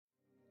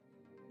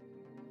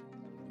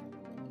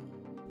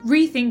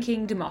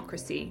Rethinking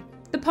Democracy,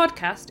 the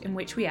podcast in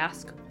which we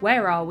ask,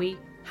 where are we,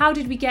 how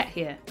did we get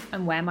here,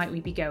 and where might we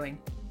be going?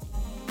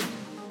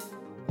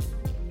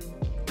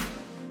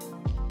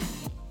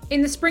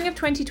 In the spring of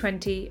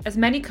 2020, as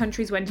many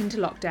countries went into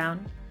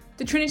lockdown,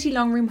 the Trinity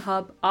Longroom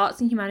Hub Arts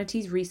and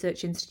Humanities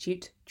Research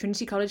Institute,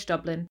 Trinity College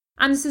Dublin,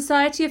 and the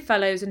Society of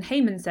Fellows and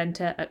Heyman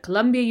Centre at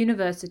Columbia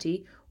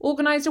University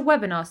organised a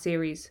webinar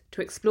series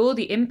to explore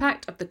the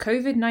impact of the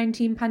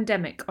COVID-19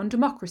 pandemic on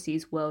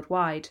democracies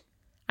worldwide.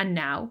 And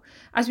now,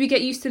 as we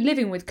get used to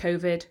living with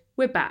COVID,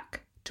 we're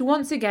back to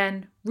once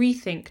again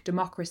rethink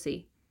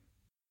democracy.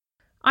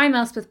 I'm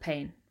Elspeth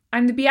Payne.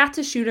 I'm the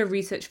Beata Schuler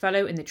Research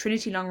Fellow in the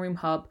Trinity Longroom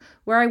Hub,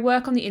 where I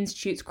work on the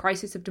Institute's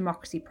Crisis of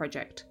Democracy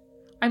project.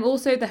 I'm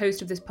also the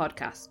host of this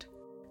podcast.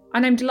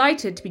 And I'm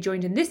delighted to be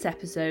joined in this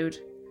episode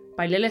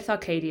by Lilith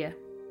Arcadia.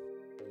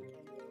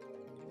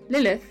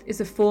 Lilith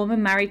is a former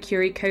Marie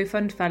Curie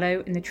Co-Fund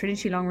Fellow in the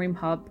Trinity Longroom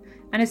Hub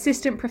and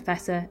Assistant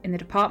Professor in the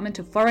Department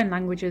of Foreign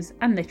Languages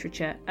and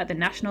Literature at the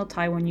National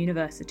Taiwan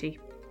University.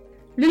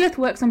 Lilith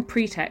works on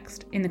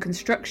pretext in the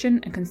construction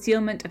and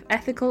concealment of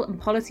ethical and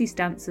policy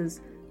stances,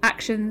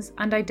 actions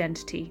and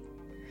identity.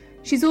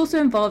 She's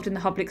also involved in the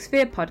Public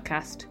Sphere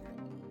podcast.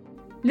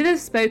 Lilith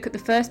spoke at the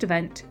first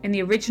event in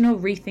the original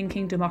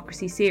Rethinking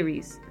Democracy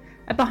series,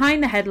 a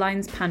Behind the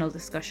Headlines panel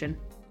discussion.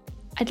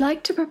 I'd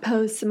like to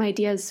propose some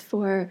ideas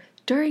for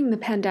during the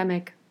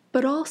pandemic,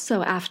 but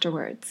also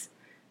afterwards,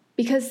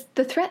 because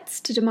the threats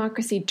to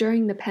democracy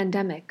during the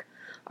pandemic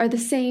are the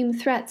same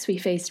threats we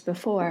faced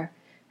before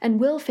and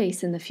will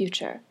face in the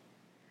future.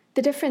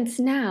 The difference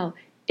now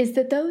is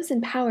that those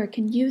in power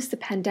can use the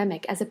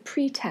pandemic as a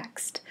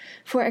pretext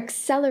for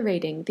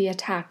accelerating the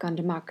attack on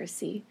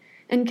democracy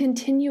and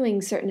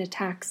continuing certain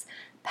attacks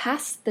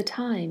past the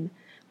time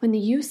when the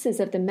uses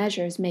of the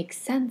measures make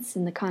sense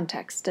in the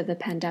context of the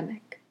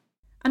pandemic.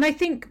 And I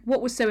think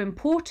what was so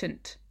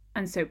important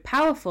and so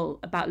powerful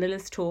about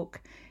Lilith's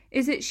talk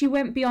is that she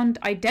went beyond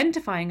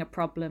identifying a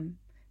problem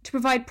to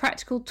provide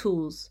practical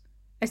tools,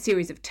 a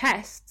series of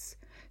tests,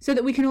 so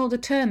that we can all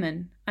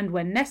determine, and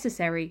when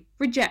necessary,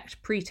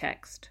 reject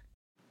pretext.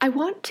 I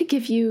want to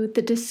give you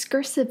the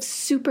discursive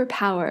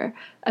superpower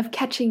of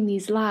catching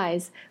these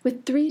lies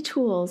with 3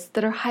 tools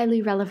that are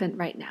highly relevant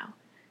right now: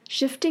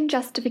 shifting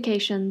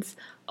justifications,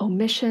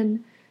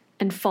 omission,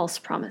 and false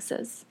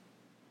promises.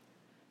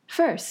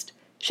 First,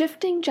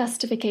 shifting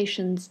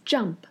justifications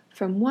jump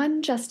from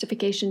one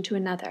justification to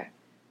another.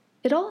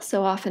 It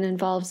also often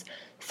involves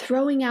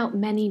throwing out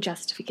many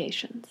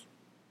justifications.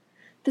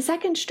 The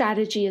second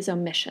strategy is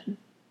omission.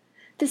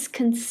 This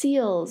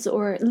conceals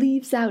or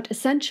leaves out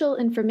essential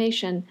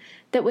information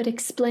that would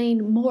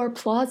explain more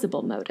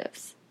plausible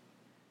motives.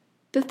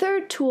 The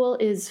third tool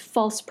is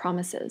false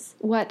promises,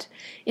 what,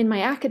 in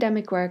my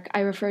academic work,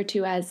 I refer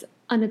to as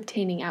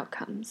unobtaining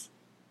outcomes.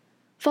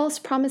 False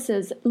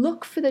promises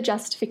look for the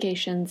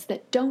justifications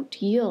that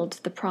don't yield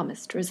the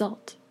promised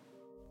result.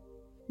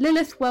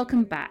 Lilith,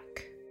 welcome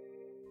back.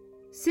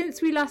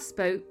 Since we last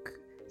spoke,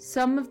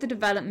 some of the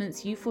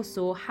developments you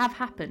foresaw have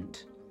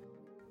happened.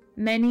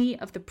 Many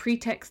of the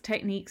pretext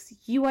techniques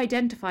you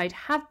identified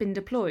have been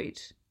deployed.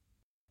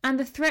 And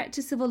the threat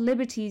to civil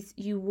liberties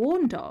you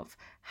warned of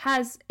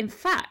has, in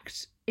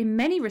fact, in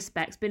many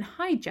respects been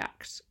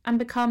hijacked and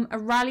become a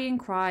rallying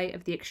cry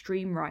of the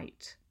extreme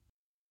right.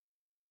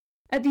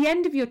 At the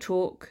end of your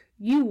talk,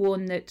 you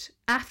warn that,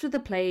 after the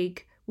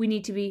plague, we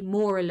need to be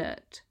more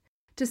alert,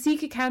 to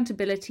seek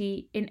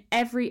accountability in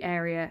every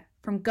area,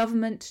 from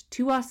government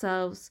to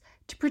ourselves,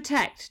 to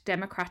protect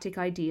democratic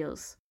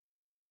ideals.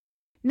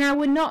 Now,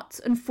 we're not,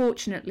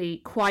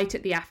 unfortunately, quite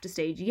at the after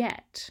stage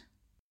yet,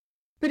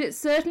 but it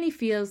certainly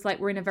feels like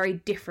we're in a very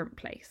different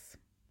place.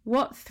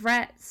 What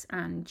threats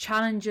and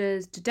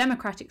challenges do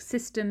democratic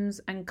systems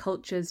and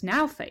cultures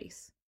now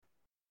face?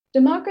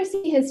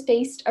 Democracy has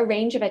faced a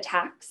range of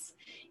attacks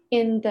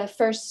in the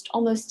first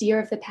almost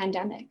year of the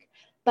pandemic,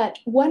 but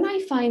one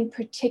I find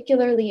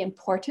particularly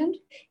important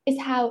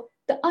is how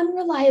the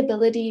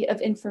unreliability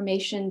of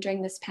information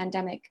during this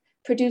pandemic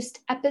produced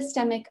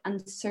epistemic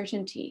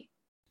uncertainty.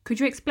 Could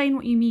you explain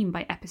what you mean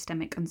by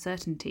epistemic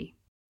uncertainty?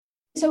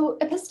 So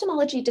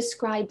epistemology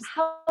describes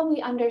how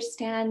we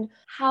understand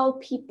how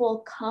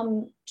people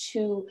come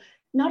to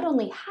not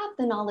only have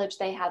the knowledge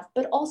they have,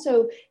 but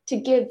also to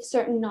give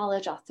certain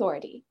knowledge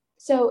authority.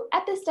 So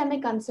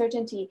epistemic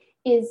uncertainty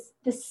is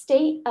the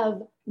state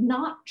of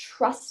not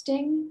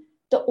trusting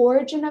the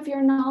origin of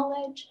your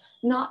knowledge,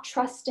 not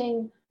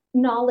trusting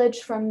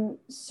knowledge from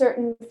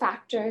certain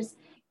factors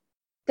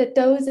that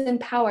those in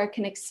power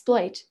can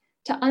exploit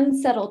to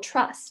unsettle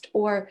trust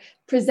or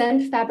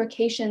present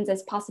fabrications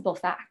as possible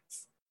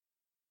facts.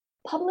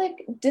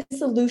 Public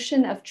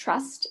dissolution of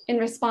trust in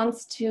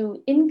response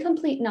to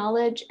incomplete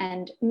knowledge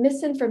and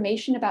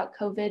misinformation about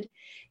COVID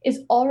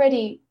is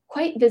already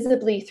quite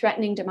visibly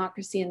threatening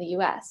democracy in the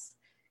US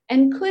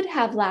and could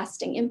have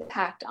lasting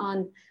impact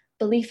on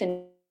belief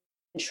in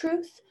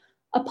truth,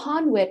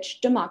 upon which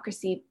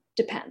democracy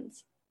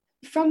depends.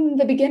 From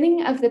the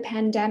beginning of the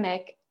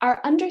pandemic, our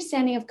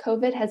understanding of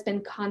COVID has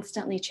been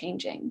constantly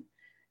changing.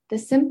 The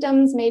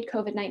symptoms made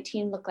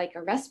COVID-19 look like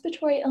a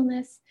respiratory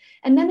illness,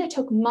 and then it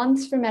took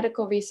months for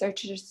medical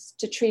researchers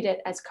to treat it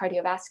as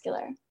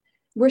cardiovascular.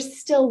 We're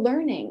still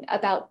learning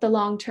about the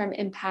long-term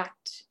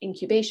impact,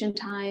 incubation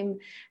time,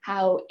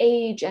 how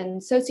age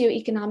and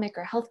socioeconomic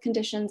or health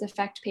conditions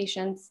affect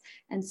patients,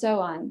 and so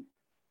on.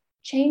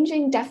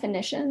 Changing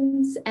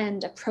definitions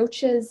and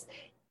approaches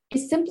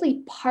is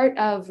simply part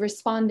of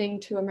responding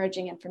to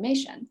emerging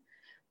information.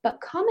 But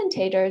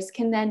commentators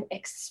can then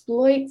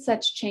exploit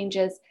such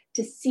changes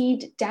to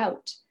seed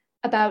doubt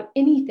about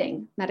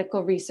anything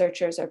medical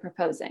researchers are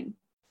proposing.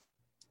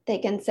 They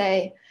can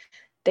say,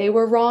 they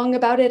were wrong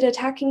about it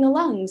attacking the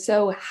lungs,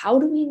 so how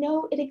do we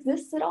know it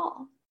exists at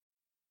all?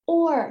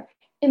 Or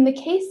in the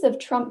case of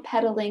Trump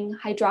peddling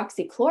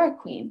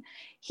hydroxychloroquine,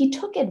 he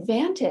took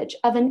advantage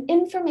of an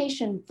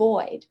information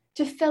void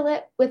to fill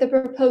it with a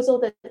proposal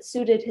that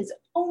suited his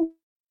own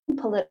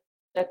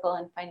political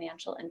and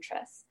financial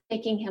interests,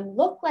 making him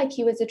look like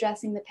he was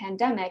addressing the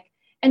pandemic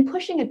and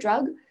pushing a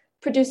drug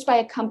produced by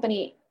a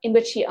company in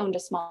which he owned a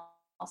small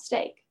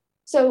stake.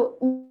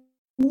 So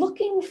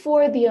looking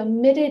for the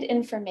omitted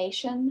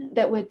information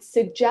that would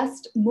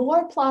suggest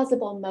more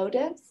plausible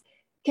motives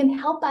can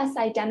help us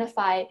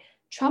identify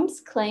Trump's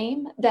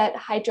claim that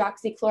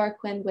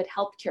hydroxychloroquine would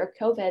help cure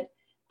COVID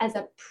as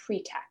a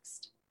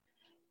pretext.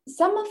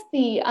 Some of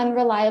the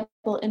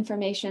unreliable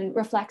information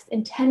reflects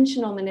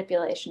intentional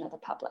manipulation of the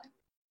public.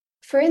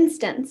 For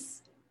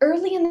instance,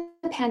 early in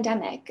the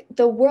pandemic,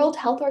 the World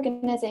Health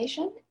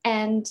Organization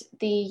and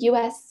the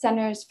US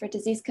Centers for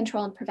Disease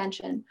Control and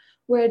Prevention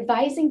were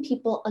advising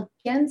people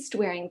against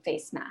wearing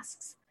face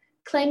masks,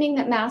 claiming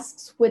that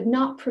masks would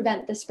not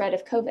prevent the spread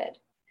of COVID.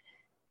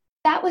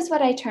 That was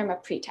what I term a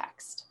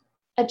pretext,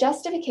 a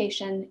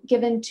justification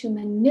given to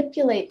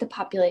manipulate the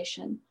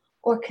population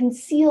or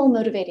conceal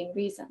motivating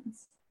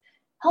reasons.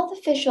 Health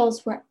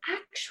officials were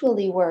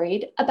actually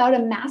worried about a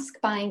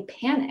mask buying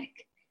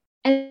panic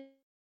and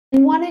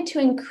wanted to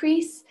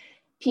increase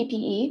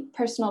PPE,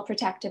 personal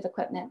protective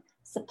equipment,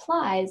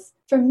 supplies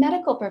for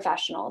medical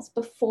professionals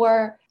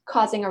before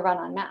causing a run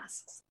on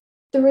masks.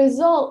 The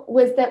result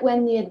was that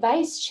when the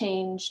advice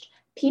changed,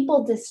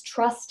 people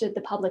distrusted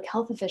the public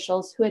health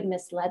officials who had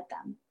misled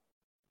them.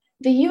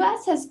 The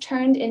US has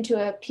turned into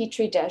a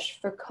petri dish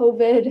for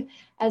COVID,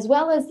 as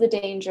well as the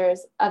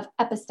dangers of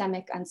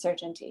epistemic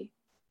uncertainty.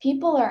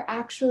 People are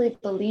actually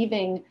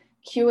believing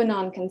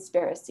QAnon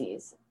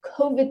conspiracies,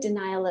 COVID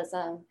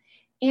denialism,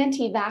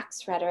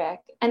 anti-vax rhetoric,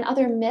 and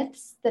other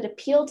myths that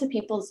appeal to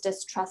people's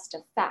distrust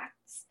of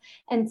facts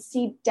and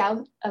seed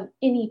doubt of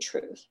any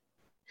truth.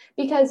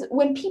 Because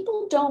when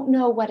people don't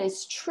know what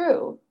is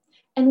true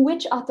and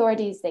which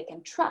authorities they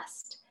can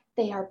trust,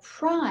 they are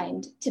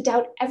primed to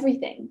doubt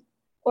everything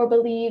or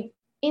believe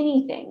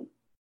anything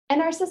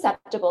and are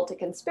susceptible to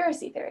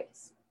conspiracy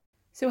theories.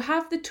 So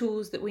have the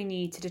tools that we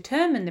need to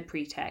determine the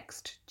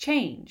pretext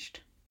changed?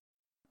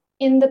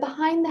 In the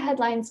Behind the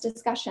Headlines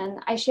discussion,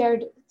 I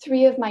shared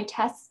 3 of my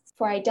tests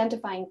for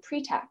identifying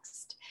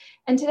pretext.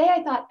 And today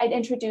I thought I'd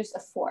introduce a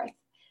 4th,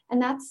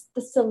 and that's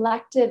the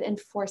selective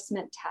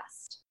enforcement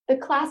test. The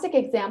classic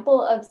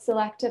example of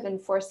selective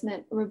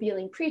enforcement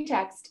revealing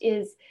pretext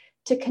is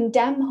to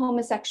condemn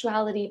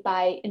homosexuality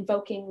by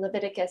invoking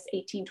Leviticus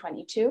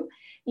 18:22,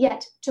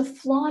 yet to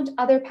flaunt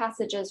other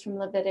passages from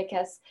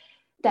Leviticus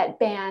that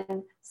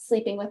ban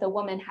sleeping with a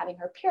woman having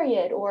her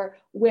period or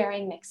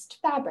wearing mixed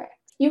fabric.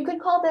 You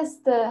could call this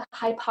the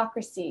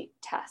hypocrisy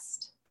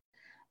test.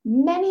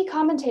 Many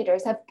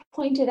commentators have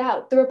pointed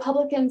out the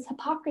Republicans'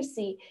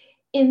 hypocrisy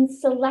in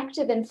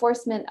selective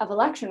enforcement of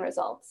election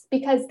results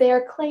because they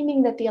are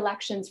claiming that the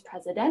election's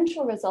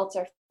presidential results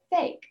are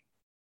fake,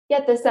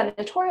 yet the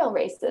senatorial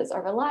races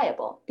are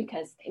reliable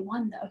because they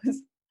won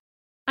those.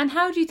 And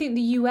how do you think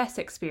the US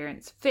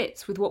experience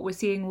fits with what we're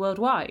seeing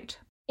worldwide?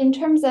 In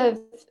terms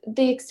of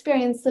the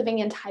experience living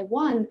in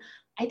Taiwan,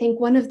 I think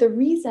one of the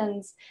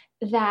reasons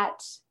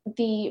that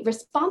the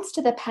response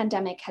to the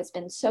pandemic has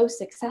been so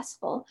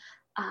successful,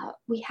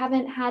 we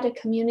haven't had a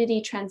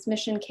community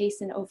transmission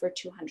case in over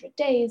 200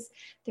 days.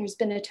 There's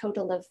been a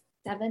total of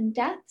 7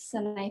 deaths,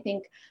 and I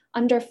think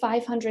under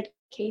 500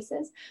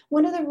 cases.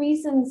 One of the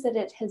reasons that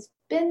it has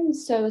been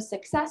so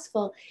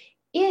successful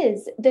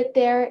is that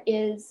there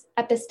is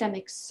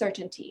epistemic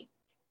certainty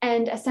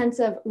and a sense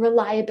of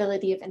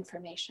reliability of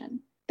information.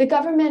 The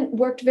government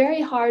worked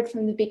very hard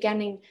from the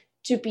beginning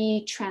to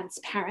be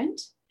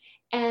transparent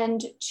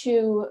and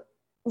to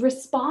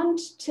respond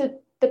to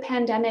the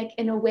pandemic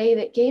in a way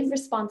that gave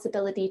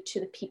responsibility to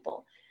the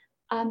people.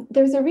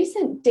 There's a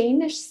recent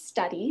Danish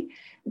study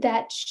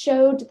that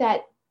showed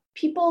that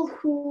people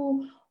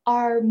who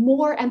are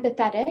more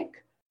empathetic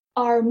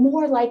are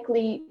more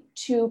likely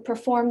to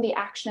perform the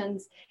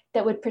actions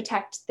that would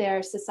protect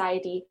their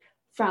society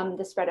from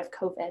the spread of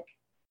COVID.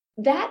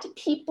 That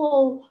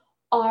people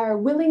are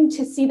willing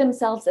to see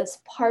themselves as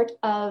part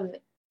of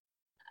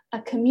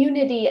a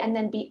community and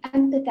then be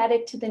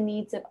empathetic to the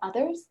needs of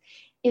others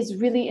is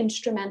really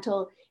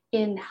instrumental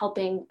in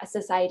helping a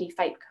society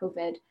fight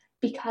COVID,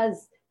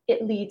 because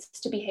it leads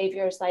to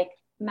behaviors like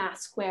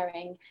mask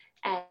wearing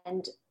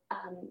and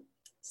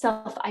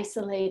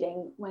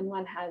self-isolating when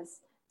one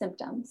has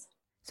symptoms.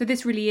 So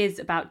this really is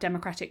about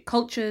democratic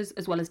cultures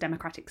as well as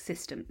democratic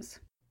systems.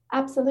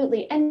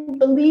 Absolutely. And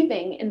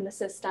believing in the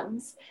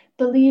systems,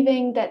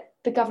 believing that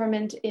the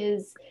government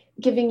is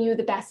giving you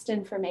the best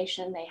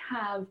information they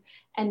have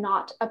and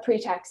not a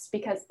pretext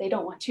because they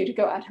don't want you to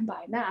go out and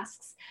buy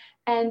masks.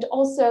 And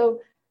also,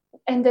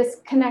 and this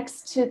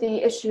connects to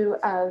the issue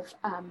of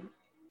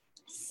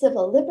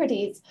civil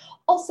liberties,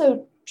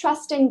 also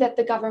trusting that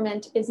the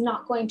government is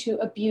not going to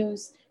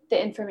abuse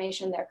the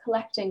information they're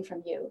collecting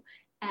from you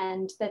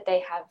and that they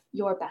have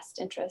your best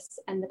interests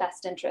and the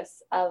best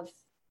interests of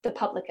the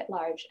public at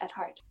large at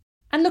heart.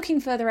 And looking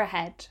further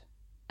ahead,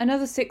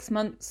 another 6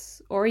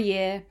 months or a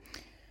year,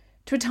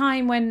 to a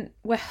time when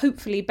we're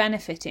hopefully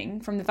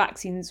benefiting from the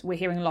vaccines we're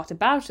hearing a lot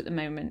about at the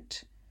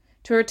moment,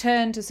 to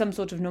return to some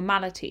sort of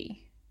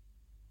normality.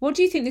 What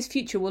do you think this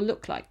future will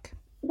look like?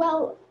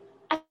 Well,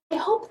 I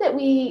hope that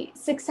we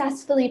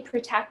successfully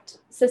protect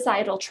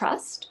societal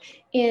trust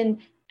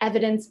in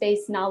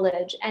evidence-based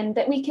knowledge and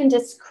that we can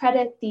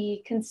discredit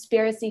the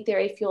conspiracy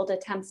theory-fueled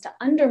attempts to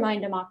undermine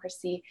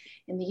democracy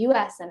in the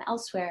US and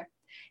elsewhere.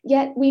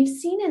 Yet we've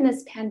seen in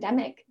this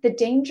pandemic the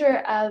danger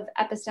of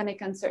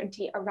epistemic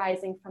uncertainty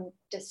arising from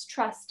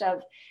distrust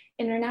of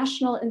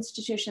international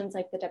institutions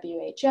like the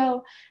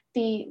WHO,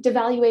 the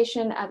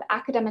devaluation of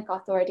academic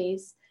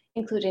authorities,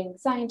 including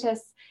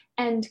scientists,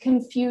 and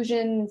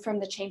confusion from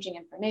the changing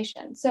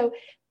information. So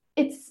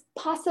it's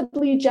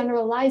possibly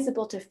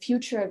generalizable to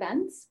future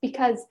events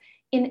because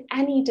in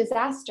any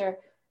disaster,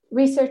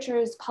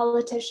 researchers,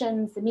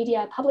 politicians, the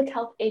media, public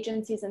health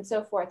agencies, and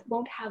so forth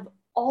won't have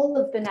all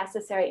of the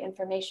necessary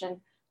information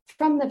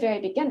from the very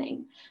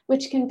beginning,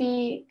 which can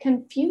be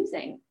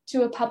confusing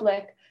to a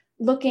public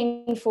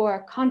looking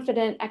for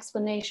confident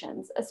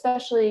explanations,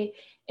 especially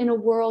in a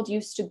world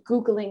used to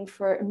Googling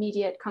for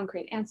immediate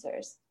concrete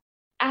answers.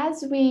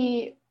 As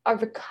we are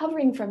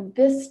recovering from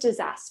this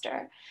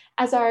disaster,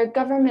 as our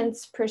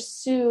governments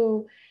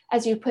pursue,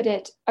 as you put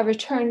it, a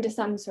return to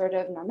some sort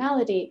of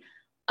normality,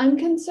 I'm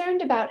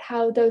concerned about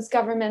how those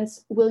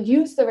governments will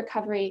use the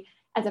recovery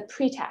as a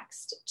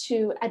pretext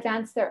to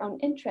advance their own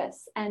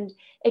interests and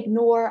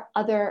ignore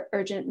other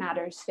urgent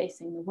matters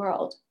facing the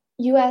world.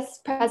 US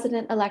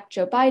President-elect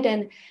Joe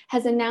Biden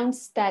has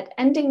announced that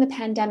ending the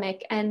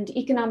pandemic and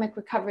economic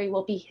recovery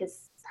will be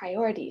his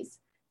priorities,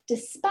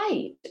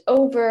 despite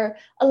over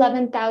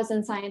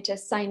 11,000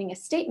 scientists signing a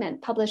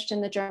statement published in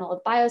the Journal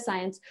of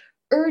Bioscience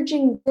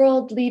urging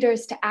world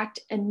leaders to act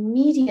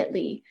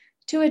immediately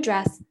to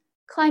address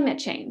climate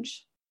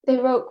change. They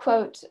wrote,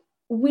 quote,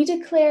 "We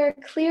declare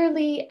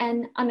clearly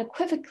and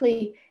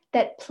unequivocally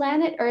that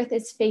planet Earth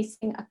is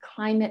facing a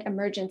climate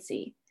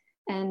emergency,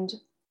 and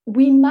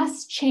we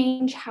must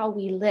change how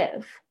we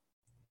live."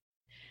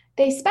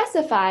 They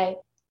specify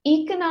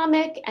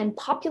economic and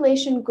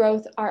population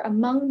growth are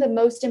among the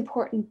most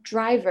important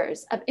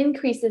drivers of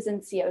increases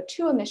in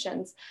CO2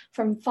 emissions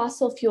from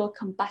fossil fuel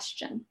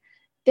combustion.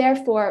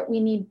 Therefore, we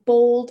need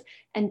bold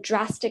and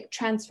drastic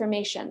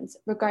transformations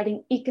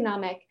regarding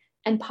economic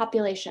and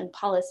population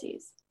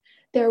policies.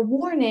 They're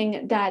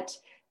warning that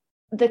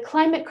the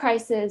climate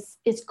crisis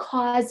is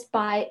caused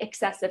by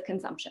excessive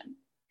consumption.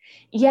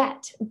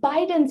 Yet,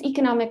 Biden's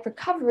economic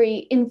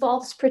recovery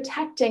involves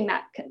protecting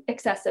that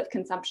excessive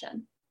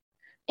consumption.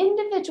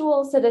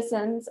 Individual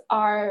citizens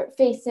are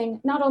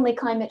facing not only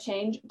climate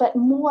change, but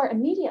more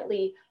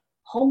immediately,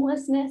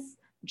 homelessness,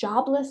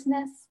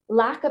 joblessness,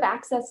 lack of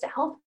access to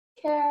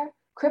healthcare,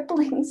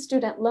 crippling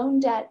student loan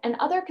debt, and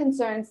other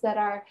concerns that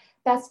are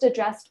best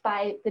addressed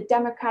by the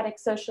democratic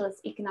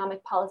socialist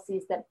economic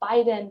policies that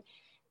Biden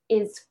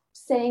is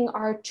saying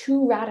are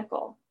too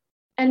radical,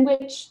 and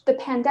which the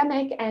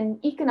pandemic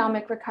and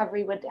economic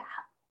recovery would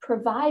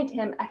provide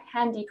him a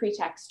handy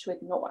pretext to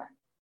ignore.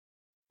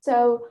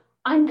 So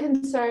I'm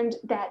concerned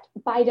that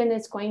Biden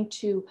is going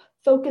to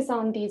focus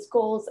on these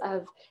goals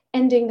of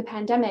ending the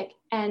pandemic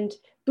and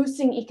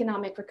boosting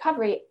economic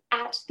recovery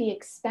at the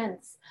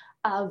expense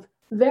of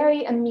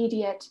very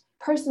immediate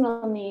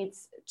personal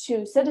needs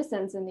to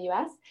citizens in the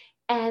US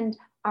and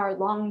our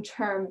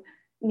long-term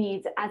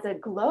needs as a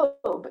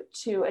globe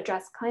to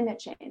address climate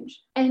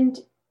change. And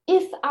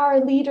if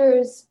our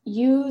leaders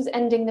use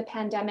ending the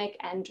pandemic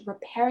and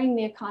repairing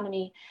the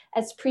economy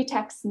as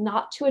pretexts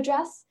not to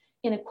address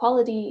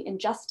inequality,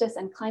 injustice,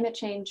 and climate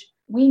change,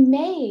 we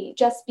may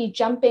just be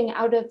jumping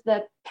out of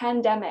the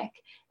pandemic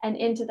and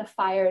into the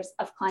fires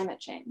of climate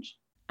change.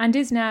 And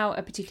is now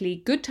a particularly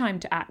good time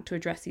to act to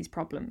address these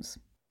problems?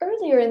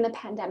 Earlier in the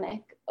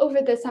pandemic,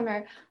 over the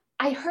summer,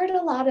 I heard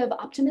a lot of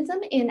optimism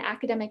in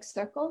academic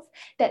circles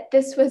that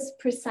this was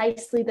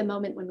precisely the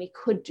moment when we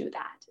could do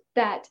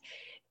that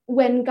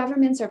when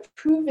governments are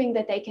proving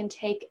that they can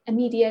take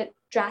immediate,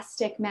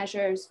 drastic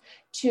measures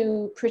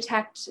to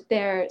protect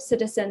their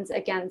citizens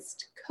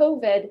against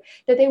COVID,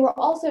 that they were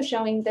also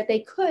showing that they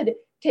could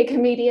take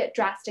immediate,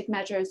 drastic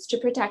measures to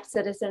protect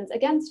citizens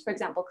against, for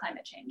example,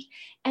 climate change.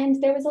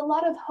 And there was a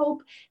lot of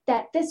hope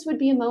that this would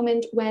be a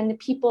moment when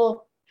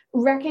people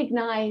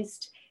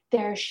recognized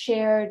their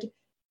shared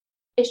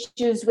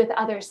issues with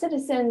other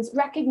citizens,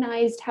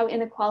 recognized how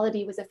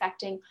inequality was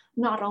affecting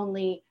not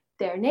only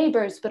their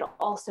neighbors, but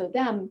also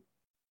them,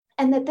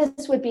 and that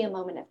this would be a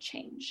moment of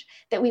change,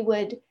 that we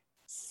would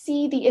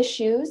see the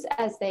issues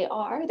as they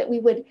are, that we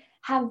would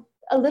have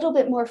a little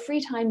bit more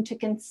free time to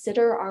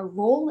consider our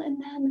role in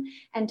them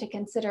and to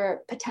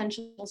consider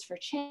potentials for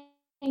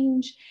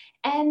change,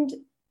 and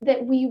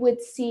that we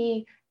would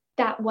see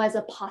that was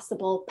a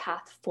possible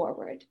path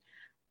forward.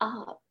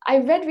 I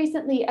read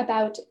recently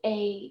about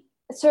a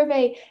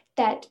survey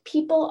that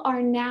people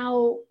are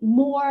now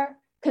more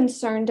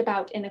concerned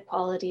about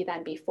inequality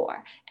than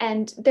before.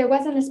 And there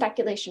wasn't a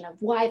speculation of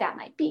why that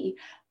might be,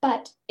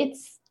 but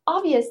it's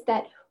obvious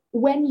that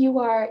when you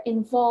are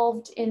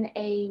involved in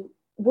a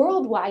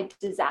worldwide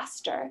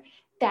disaster,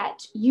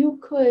 that you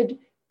could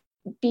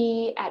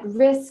be at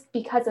risk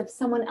because of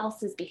someone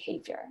else's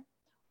behavior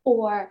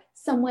or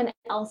someone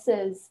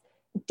else's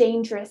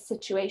dangerous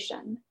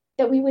situation,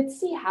 that we would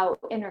see how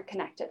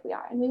interconnected we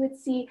are. And we would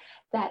see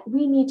that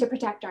we need to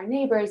protect our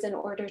neighbors in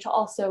order to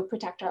also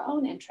protect our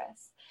own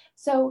interests.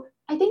 So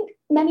I think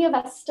many of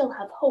us still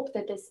have hope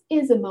that this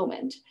is a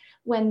moment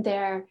when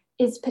there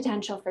is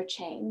potential for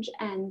change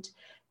and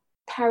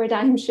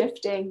paradigm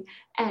shifting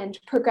and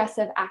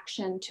progressive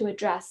action to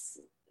address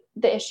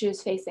the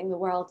issues facing the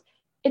world.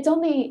 It's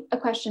only a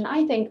question,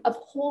 I think, of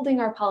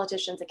holding our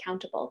politicians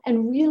accountable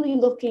and really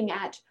looking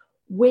at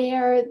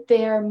where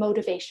their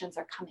motivations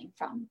are coming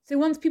from. So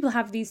once people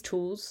have these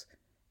tools,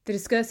 the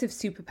discursive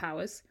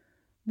superpowers,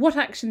 what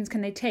actions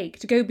can they take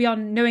to go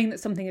beyond knowing that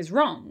something is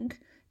wrong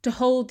to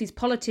hold these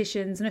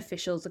politicians and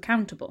officials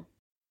accountable?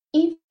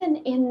 Even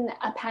in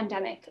a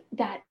pandemic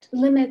that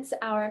limits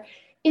our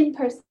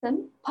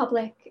in-person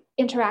public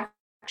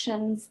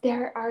interactions,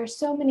 there are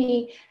so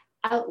many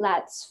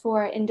outlets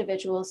for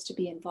individuals to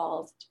be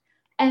involved.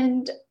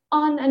 And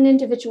on an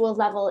individual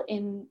level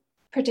in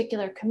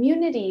particular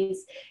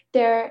communities,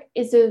 there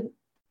is a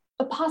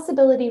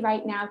possibility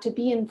right now to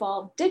be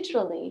involved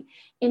digitally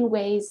in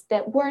ways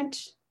that weren't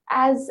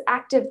as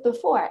active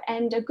before.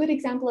 And a good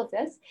example of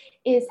this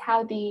is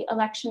how the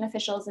election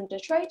officials in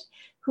Detroit,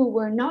 who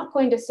were not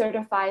going to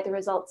certify the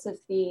results of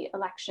the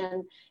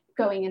election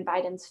going in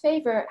Biden's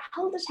favor,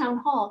 held a town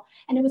hall,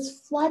 and it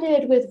was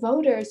flooded with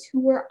voters who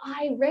were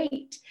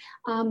irate,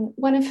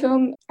 one of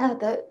whom,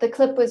 the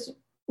clip was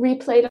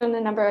replayed on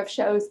a number of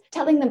shows,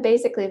 telling them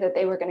basically that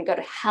they were going to go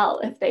to hell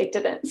if they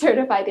didn't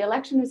certify the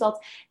election results.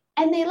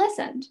 And they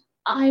listened.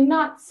 I'm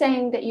not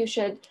saying that you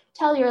should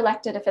tell your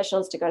elected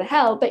officials to go to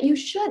hell, but you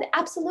should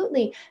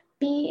absolutely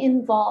be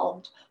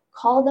involved.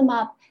 Call them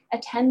up,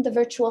 attend the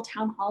virtual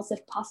town halls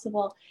if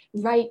possible,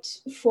 write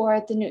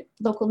for the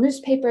local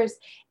newspapers,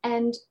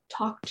 and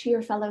talk to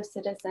your fellow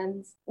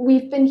citizens.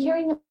 We've been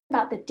hearing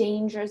about the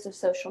dangers of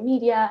social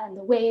media and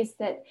the ways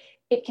that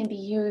it can be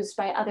used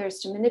by others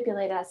to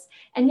manipulate us,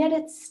 and yet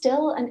it's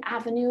still an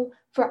avenue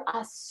for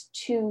us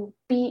to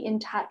be in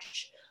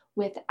touch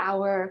with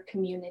our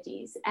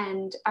communities,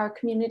 and our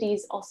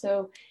communities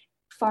also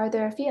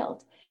farther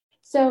afield.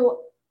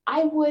 So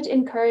I would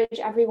encourage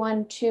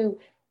everyone to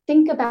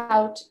think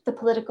about the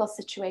political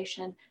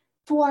situation,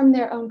 form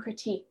their own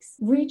critiques,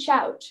 reach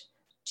out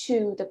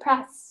to the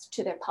press,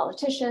 to their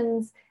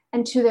politicians,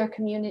 and to their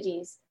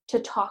communities to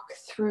talk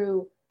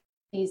through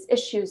these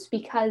issues,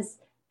 because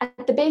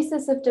at the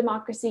basis of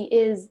democracy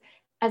is,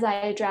 as I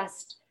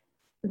addressed,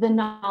 the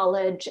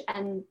knowledge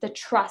and the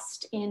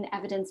trust in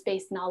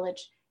evidence-based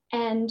knowledge.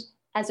 And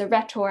as a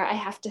rhetor, I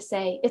have to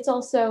say, it's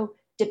also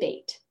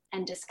debate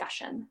and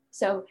discussion.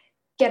 So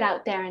get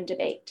out there and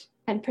debate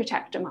and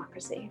protect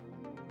democracy.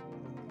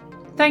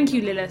 Thank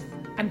you, Lilith,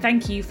 and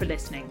thank you for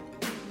listening.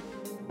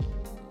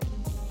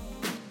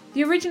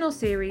 The original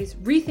series,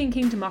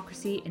 Rethinking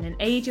Democracy in an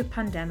Age of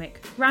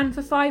Pandemic, ran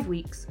for 5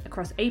 weeks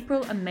across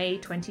April and May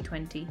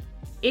 2020.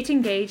 It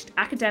engaged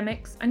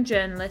academics and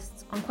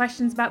journalists on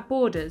questions about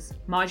borders,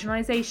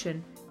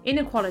 marginalisation,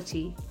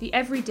 inequality, the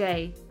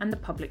everyday, and the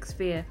public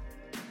sphere.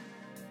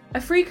 A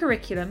free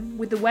curriculum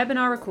with the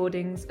webinar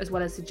recordings as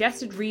well as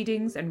suggested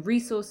readings and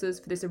resources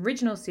for this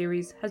original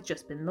series has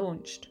just been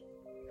launched.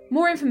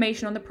 More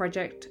information on the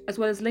project, as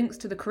well as links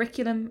to the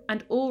curriculum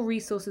and all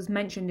resources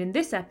mentioned in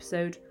this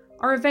episode,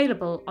 are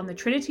available on the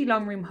Trinity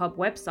Longroom Hub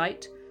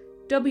website,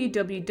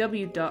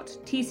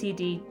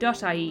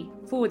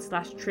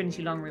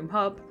 www.tcd.ie/Trinity Longroom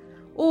Hub,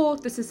 or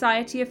the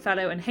Society of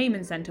Fellow and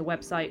Heyman Centre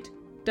website,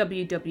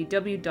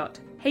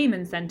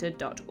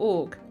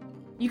 www.heymancentre.org.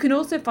 You can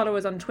also follow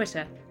us on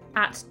Twitter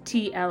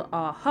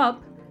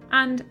 @TLRHub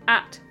and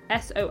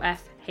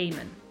 @SOF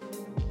Heyman.